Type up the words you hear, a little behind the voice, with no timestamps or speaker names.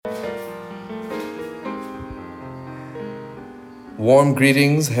Warm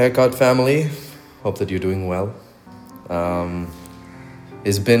greetings, haircut family. Hope that you're doing well.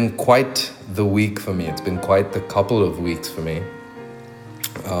 It's been quite the week for me. It's been quite the couple of weeks for me.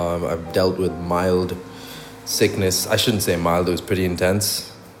 I've dealt with mild sickness. I shouldn't say mild, it was pretty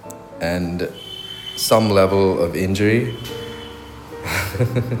intense. And some level of injury.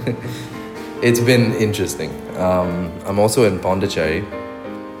 It's been interesting. I'm also in Pondicherry,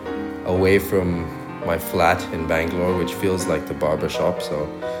 away from my flat in Bangalore, which feels like the barber shop. So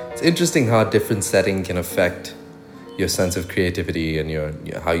it's interesting how a different setting can affect your sense of creativity and your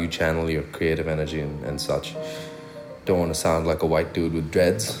how you channel your creative energy and such. Don't want to sound like a white dude with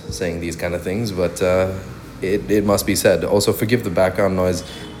dreads saying these kind of things, but it must be said. Also, forgive the background noise.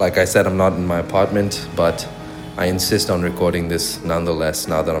 Like I said, I'm not in my apartment, but I insist on recording this nonetheless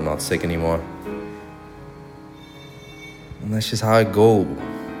now that I'm not sick anymore. And that's just how I go.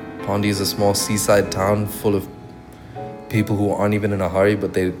 Pondi is a small seaside town full of people who aren't even in a hurry,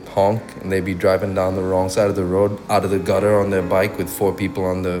 but they honk and they be driving down the wrong side of the road, out of the gutter on their bike with 4 people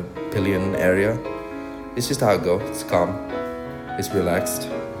on the pillion area. It's just how it goes. It's calm. It's relaxed.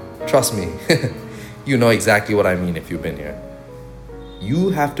 Trust me, you know exactly what I mean if you've been here.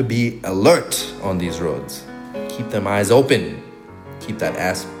 You have to be alert on these roads. Keep them eyes open. Keep that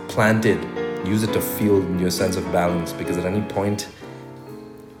ass planted. Use it to feel your sense of balance, because at any point,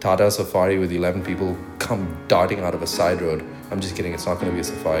 Tata Safari with 11 people come darting out of a side road. I'm just kidding, it's not going to be a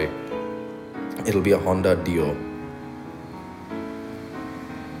Safari. It'll be a Honda Dio.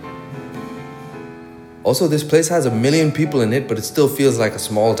 Also, this place has 1 million people in it, but it still feels like a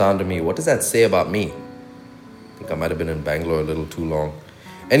small town to me. What does that say about me? I think I might have been in Bangalore a little too long.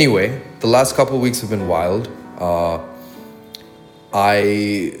 Anyway, the last couple of weeks have been wild.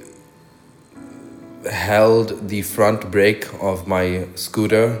 I held the front brake of my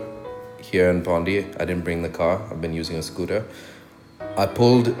scooter here in Pondi. I didn't bring the car. I've been using a scooter. I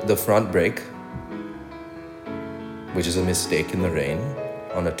pulled the front brake, which is a mistake in the rain,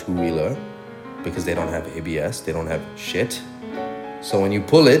 on a two-wheeler, because they don't have ABS. They don't have shit. So when you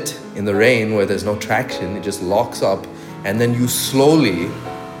pull it in the rain where there's no traction, it just locks up, and then you slowly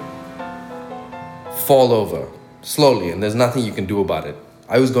fall over. Slowly, and there's nothing you can do about it.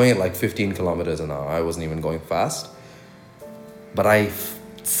 I was going at like 15 kilometers an hour. I wasn't even going fast. But I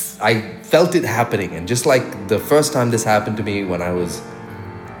felt it happening. And just like the first time this happened to me when I was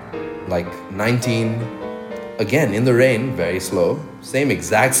like 19, again, in the rain, very slow, same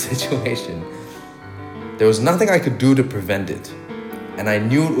exact situation. There was nothing I could do to prevent it. And I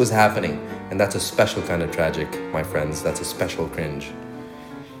knew it was happening. And that's a special kind of tragic, my friends. That's a special cringe.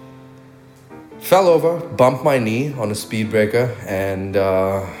 Fell over, bumped my knee on a speed breaker, and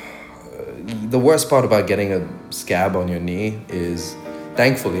the worst part about getting a scab on your knee is,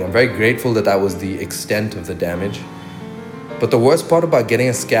 thankfully, I'm very grateful that was the extent of the damage. But the worst part about getting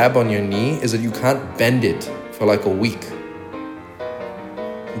a scab on your knee is that you can't bend it for like a week,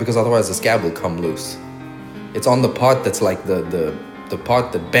 because otherwise the scab will come loose. It's on the part that's like the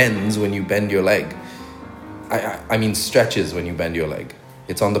part that bends when you bend your leg. I mean stretches when you bend your leg.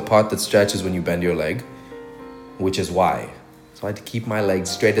 It's on the part that stretches when you bend your leg, which is why. So I had to keep my leg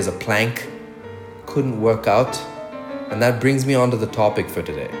straight as a plank. Couldn't work out. And that brings me on to the topic for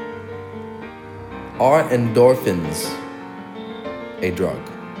today. Are endorphins a drug?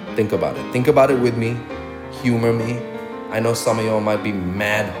 Think about it. Think about it with me. Humor me. I know some of y'all might be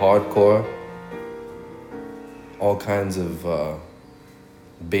mad hardcore. All kinds of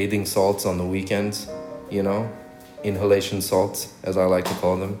bathing salts on the weekends, you know? Inhalation salts, as I like to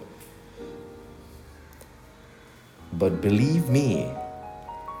call them. But believe me,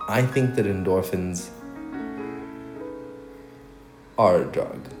 I think that endorphins are a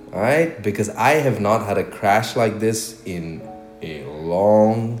drug, alright? Because I have not had a crash like this in a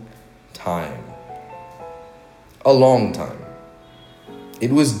long time. A long time.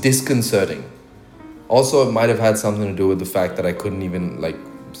 It was disconcerting. Also, it might have had something to do with the fact that I couldn't even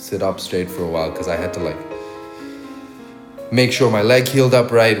sit up straight for a while, because I had to make sure my leg healed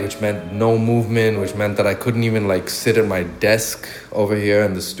up right, which meant no movement, which meant that I couldn't even sit at my desk over here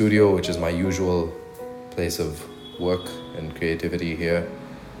in the studio, which is my usual place of work and creativity here.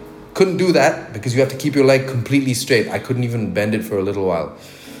 Couldn't do that because you have to keep your leg completely straight. I couldn't even bend it for a little while.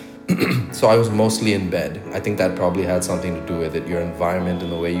 So I was mostly in bed. I think that probably had something to do with it. Your environment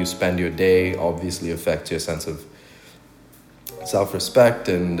and the way you spend your day obviously affects your sense of self-respect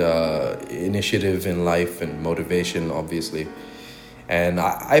and initiative in life and motivation, obviously. And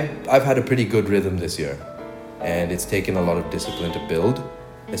I've had a pretty good rhythm this year, and it's taken a lot of discipline to build,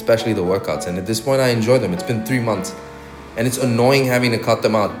 especially the workouts. And at this point, I enjoy them. It's been 3 months, and it's annoying having to cut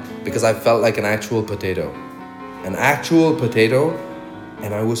them out because I felt like an actual potato. an actual potato,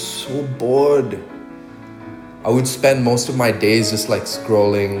 and I was so bored. I would spend most of my days just like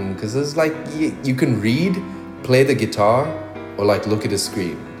scrolling, because it's like you can read, play the guitar, or like look at a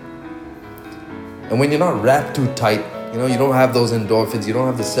screen. And when you're not wrapped too tight, you know, you don't have those endorphins, you don't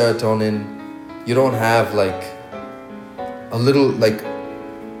have the serotonin, you don't have like a little, like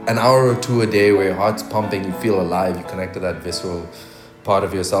an hour or two a day where your heart's pumping, you feel alive, you connect to that visceral part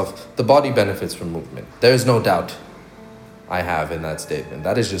of yourself. The body benefits from movement. There is no doubt I have in that statement.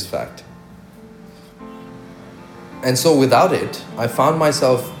 That is just fact. And so without it, I found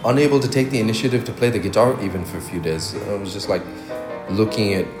myself unable to take the initiative to play the guitar even for a few days. I was just like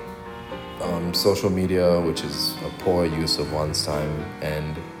looking at social media, which is a poor use of one's time,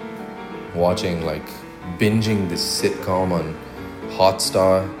 and watching, like binging this sitcom on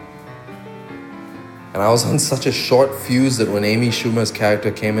Hotstar. And I was on such a short fuse that when Amy Schumer's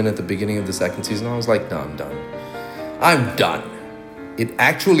character came in at the beginning of the second season, I was like, no, I'm done. I'm done. It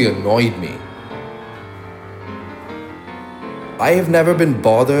actually annoyed me. I have never been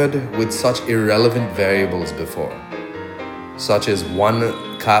bothered with such irrelevant variables before, such as one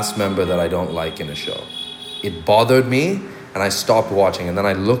cast member that I don't like in a show. It bothered me, and I stopped watching. And then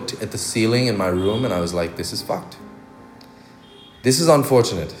I looked at the ceiling in my room and I was like, this is fucked. This is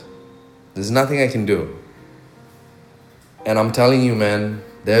unfortunate. There's nothing I can do. And I'm telling you, man,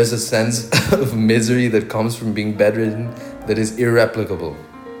 there's a sense of misery that comes from being bedridden that is irreplicable.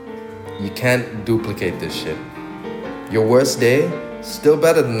 You can't duplicate this shit. Your worst day, still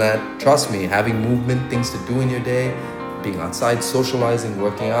better than that. Trust me, having movement, things to do in your day, being outside, socializing,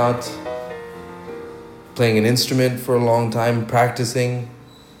 working out, playing an instrument for a long time, practicing,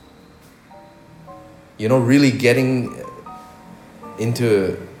 you know, really getting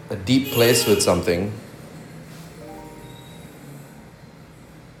into a deep place with something.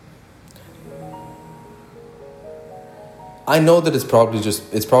 I know that it's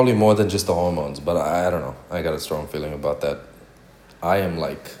probably more than just the hormones, but I don't know. I got a strong feeling about that. I am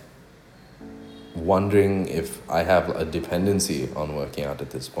like wondering if I have a dependency on working out at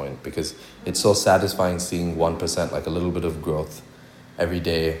this point, because it's so satisfying seeing 1%, like a little bit of growth every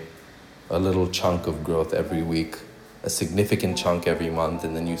day, a little chunk of growth every week, a significant chunk every month,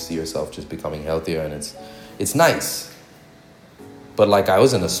 and then you see yourself just becoming healthier, and it's nice. But like I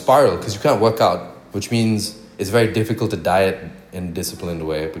was in a spiral, because you can't work out, which means it's very difficult to diet in a disciplined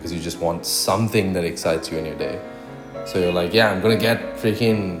way, because you just want something that excites you in your day. So you're like, yeah, I'm gonna get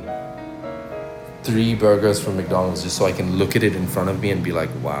freaking 3 burgers from McDonald's just so I can look at it in front of me and be like,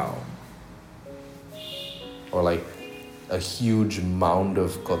 wow. Or like a huge mound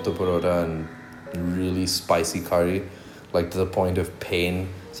of koto parota and really spicy curry, like to the point of pain,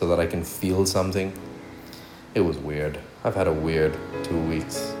 so that I can feel something. It was weird. I've had a weird 2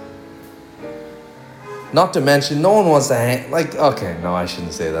 weeks. Not to mention, no one wants to hang... Like, okay, no, I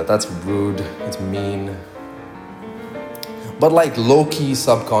shouldn't say that. That's rude. It's mean. But like low-key,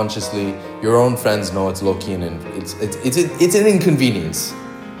 subconsciously, your own friends know it's low-key, and it's an inconvenience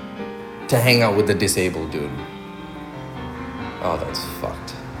to hang out with a disabled dude. Oh, that's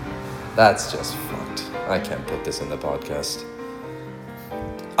fucked. That's just fucked. I can't put this in the podcast.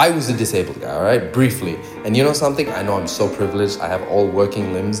 I was a disabled guy, alright? Briefly. And you know something? I know I'm so privileged. I have all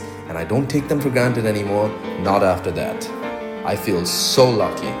working limbs, and I don't take them for granted anymore. Not after that. I feel so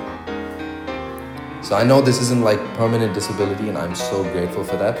lucky. So I know this isn't like permanent disability, and I'm so grateful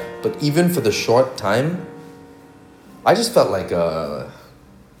for that. But even for the short time, I just felt like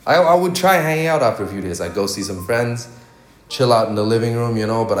I would try hanging out after a few days. I'd go see some friends, chill out in the living room, you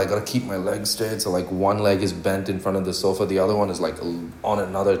know, but I gotta keep my legs straight. So like one leg is bent in front of the sofa, the other one is like on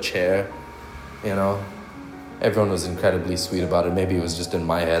another chair, you know. Everyone was incredibly sweet about it. Maybe it was just in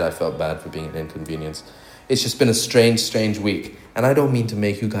my head. I felt bad for being an inconvenience. It's just been a strange week. And I don't mean to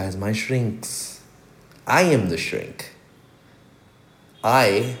make you guys my shrinks. I am the shrink.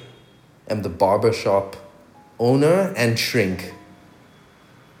 I am the barbershop owner and shrink.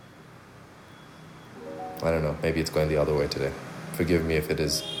 I don't know, maybe it's going the other way today. Forgive me if it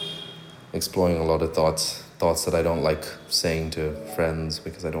is. Exploring a lot of thoughts that I don't like saying to friends,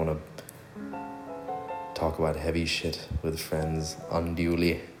 because I don't want to talk about heavy shit with friends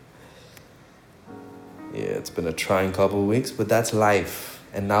unduly. Yeah, it's been a trying couple of weeks, but that's life.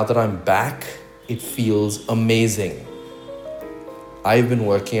 And now that I'm back, it feels amazing. I've been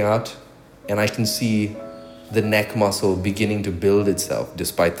working out, and I can see the neck muscle beginning to build itself,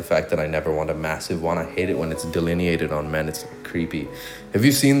 despite the fact that I never want a massive one. I hate it when it's delineated on men. It's creepy. Have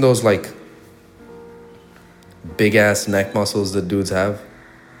you seen those like big ass neck muscles that dudes have?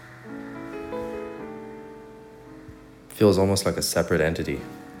 Feels almost like a separate entity.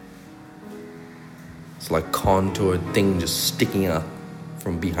 It's like contoured thing just sticking out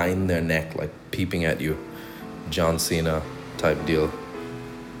from behind their neck, like peeping at you. John Cena type deal.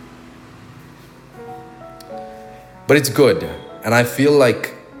 But it's good. And I feel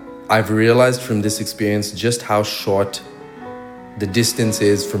like I've realized from this experience just how short the distance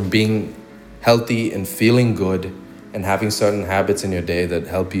is from being healthy and feeling good and having certain habits in your day that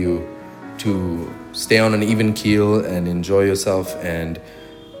help you to stay on an even keel and enjoy yourself and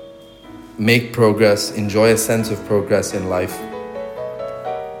make progress, enjoy a sense of progress in life.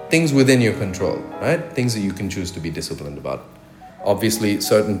 Things within your control, right? Things that you can choose to be disciplined about. Obviously,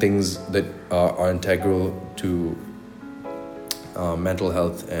 certain things that are integral to mental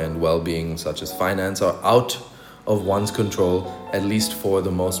health and well-being, such as finance, are out of one's control, at least for the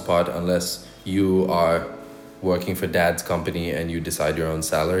most part, unless you are working for dad's company and you decide your own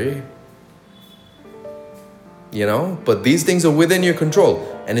salary. You know, but these things are within your control.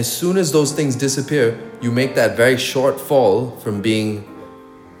 And as soon as those things disappear, you make that very short fall from being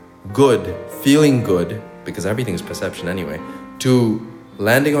good, feeling good, because everything's perception anyway, to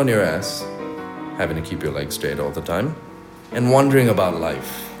landing on your ass, having to keep your legs straight all the time, and wondering about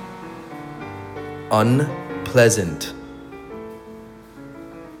life. Unpleasant.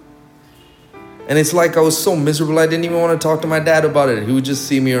 And it's like I was so miserable, I didn't even want to talk to my dad about it. He would just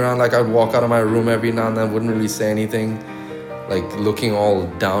see me around, like I'd walk out of my room every now and then, wouldn't really say anything, like looking all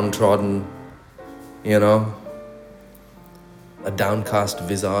downtrodden, you know. A downcast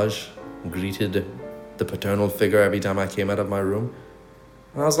visage greeted the paternal figure every time I came out of my room.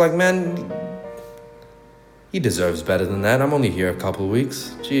 And I was like, man, he deserves better than that. I'm only here a couple of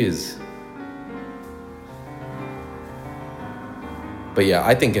weeks. Jeez. But yeah,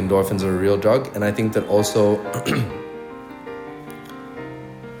 I think endorphins are a real drug. And I think that also,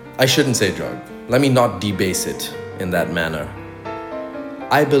 I shouldn't say drug. Let me not debase it in that manner.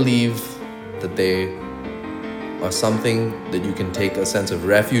 I believe that they are something that you can take a sense of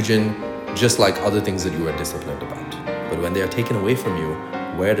refuge in, just like other things that you are disciplined about. But when they are taken away from you,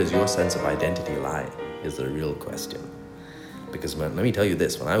 where does your sense of identity lie, is the real question. Because let me tell you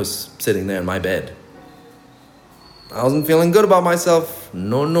this, when I was sitting there in my bed, I wasn't feeling good about myself.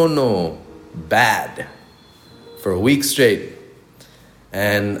 No. Bad. For a week straight.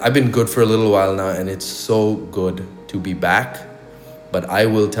 And I've been good for a little while now, and it's so good to be back. But I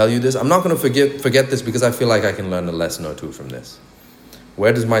will tell you this, I'm not going to forget this, because I feel like I can learn a lesson or two from this.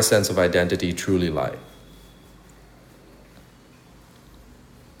 Where does my sense of identity truly lie?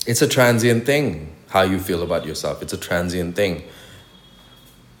 It's a transient thing, how you feel about yourself. It's a transient thing.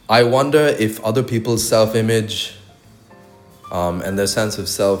 I wonder if other people's self-image and their sense of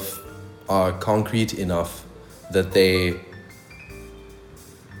self are concrete enough that they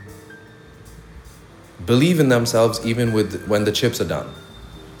believe in themselves even when the chips are done.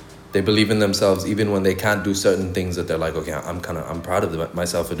 They believe in themselves even when they can't do certain things that they're like, okay, I'm proud of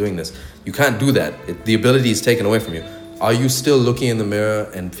myself for doing this. You can't do that. The ability is taken away from you. Are you still looking in the mirror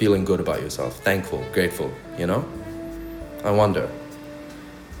and feeling good about yourself? Thankful, grateful, you know? I wonder.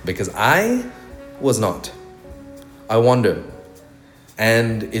 Because I was not. I wonder.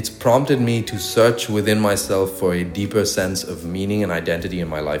 And it's prompted me to search within myself for a deeper sense of meaning and identity in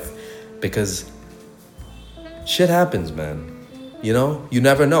my life. Because shit happens, man. You know? You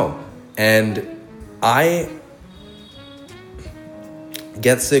never know. And I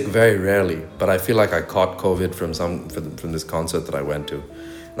get sick very rarely, but I feel like I caught COVID from this concert that I went to.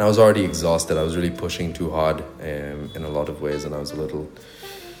 And I was already exhausted. I was really pushing too hard in a lot of ways, and I was a little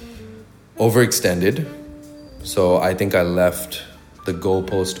overextended. So I think I left the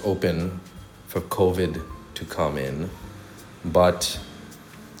goalpost open for COVID to come in. But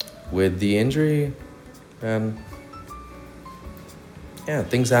with the injury, man, yeah,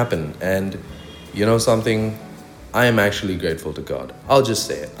 things happen. And you know something? I am actually grateful to God. I'll just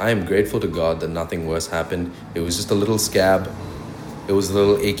say it. I am grateful to God that nothing worse happened. It was just a little scab. It was a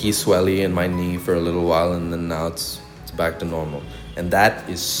little achy, swelly in my knee for a little while, and then now it's back to normal. And that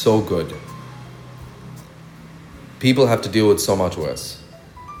is so good. People have to deal with so much worse.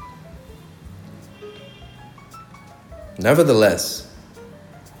 Nevertheless,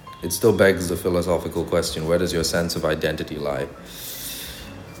 it still begs the philosophical question, where does your sense of identity lie?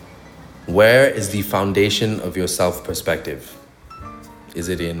 Where is the foundation of your self-perspective? Is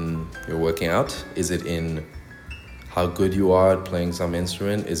it in your working out? Is it in how good you are at playing some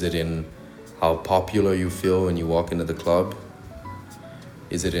instrument? Is it in how popular you feel when you walk into the club?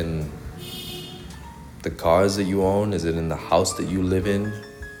 Is it in the cars that you own? Is it in the house that you live in?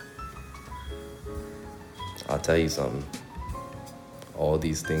 I'll tell you something. All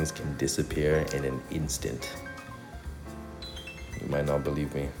these things can disappear in an instant. You might not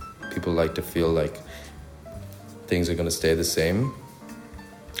believe me. People like to feel like things are going to stay the same.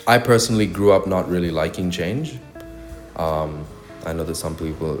 I personally grew up not really liking change. I know that some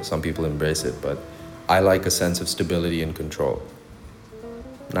people embrace it, but I like a sense of stability and control.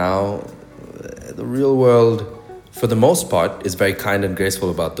 Now, the real world, for the most part, is very kind and graceful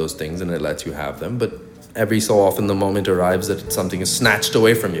about those things, and it lets you have them. But every so often, the moment arrives that something is snatched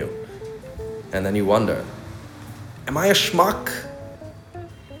away from you, and then you wonder, am I a schmuck?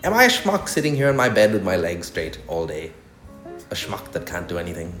 Am I a schmuck sitting here in my bed with my legs straight all day? A schmuck that can't do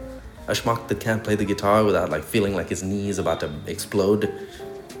anything? A schmuck that can't play the guitar without feeling like his knee is about to explode?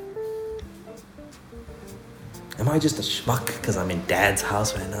 Am I just a schmuck because I'm in dad's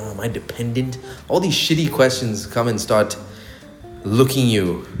house right now? Am I dependent? All these shitty questions come and start looking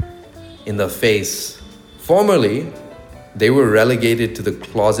you in the face. Formerly, they were relegated to the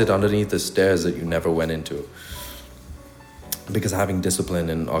closet underneath the stairs that you never went into. Because having discipline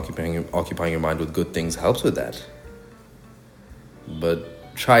and occupying your mind with good things helps with that.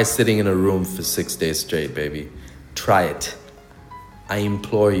 But try sitting in a room for 6 days straight, baby. Try it. I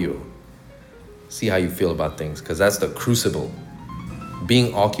implore you. See how you feel about things, because that's the crucible.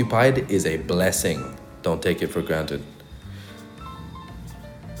 Being occupied is a blessing. Don't take it for granted.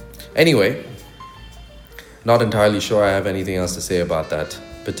 Anyway, not entirely sure I have anything else to say about that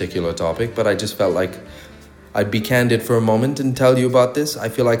particular topic, but I just felt like I'd be candid for a moment and tell you about this. I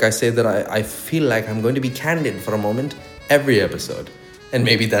feel like I say that I feel like I'm going to be candid for a moment every episode. And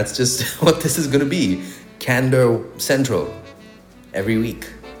maybe that's just what this is going to be. Candor Central. Every week.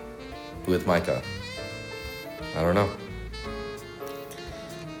 With Micah. I don't know.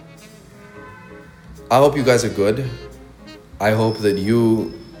 I hope you guys are good. I hope that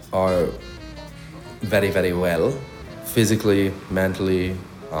you are very, very well. Physically, mentally,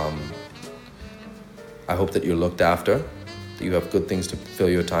 I hope that you're looked after, that you have good things to fill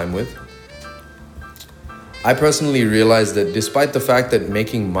your time with. I personally realized that despite the fact that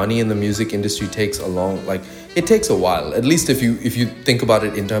making money in the music industry takes it takes a while. At least if you think about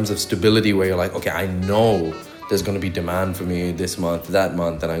it in terms of stability, where you're like, okay, I know there's going to be demand for me this month, that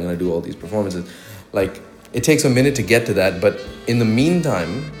month, and I'm going to do all these performances. It takes a minute to get to that, but in the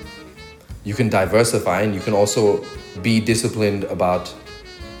meantime, you can diversify and you can also be disciplined about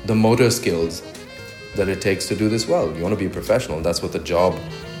the motor skills that it takes to do this well. You want to be a professional. That's what the job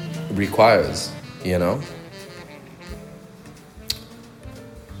requires, you know?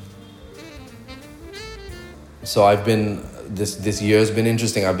 So this year's been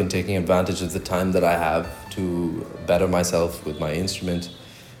interesting. I've been taking advantage of the time that I have to better myself with my instrument,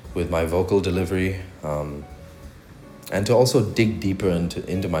 with my vocal delivery, and to also dig deeper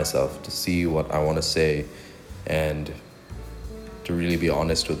into myself, to see what I want to say and to really be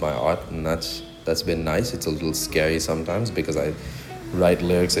honest with my art. And that's been nice. It's a little scary sometimes because I write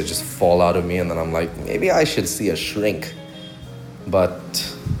lyrics that just fall out of me and then I'm like, maybe I should see a shrink. But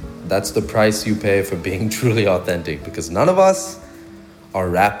that's the price you pay for being truly authentic, because none of us are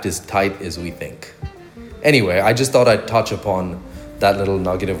wrapped as tight as we think. Anyway, I just thought I'd touch upon that little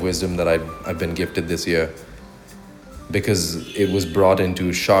nugget of wisdom that I've been gifted this year, because it was brought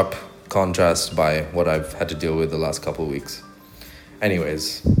into sharp contrast by what I've had to deal with the last couple of weeks.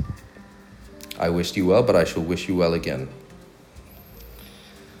 Anyways, I wished you well, but I shall wish you well again.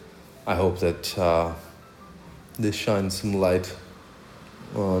 I hope that this shines some light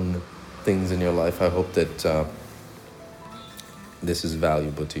on things in your life. I hope that this is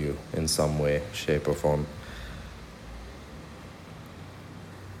valuable to you in some way, shape, or form.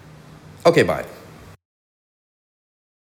 Okay, bye.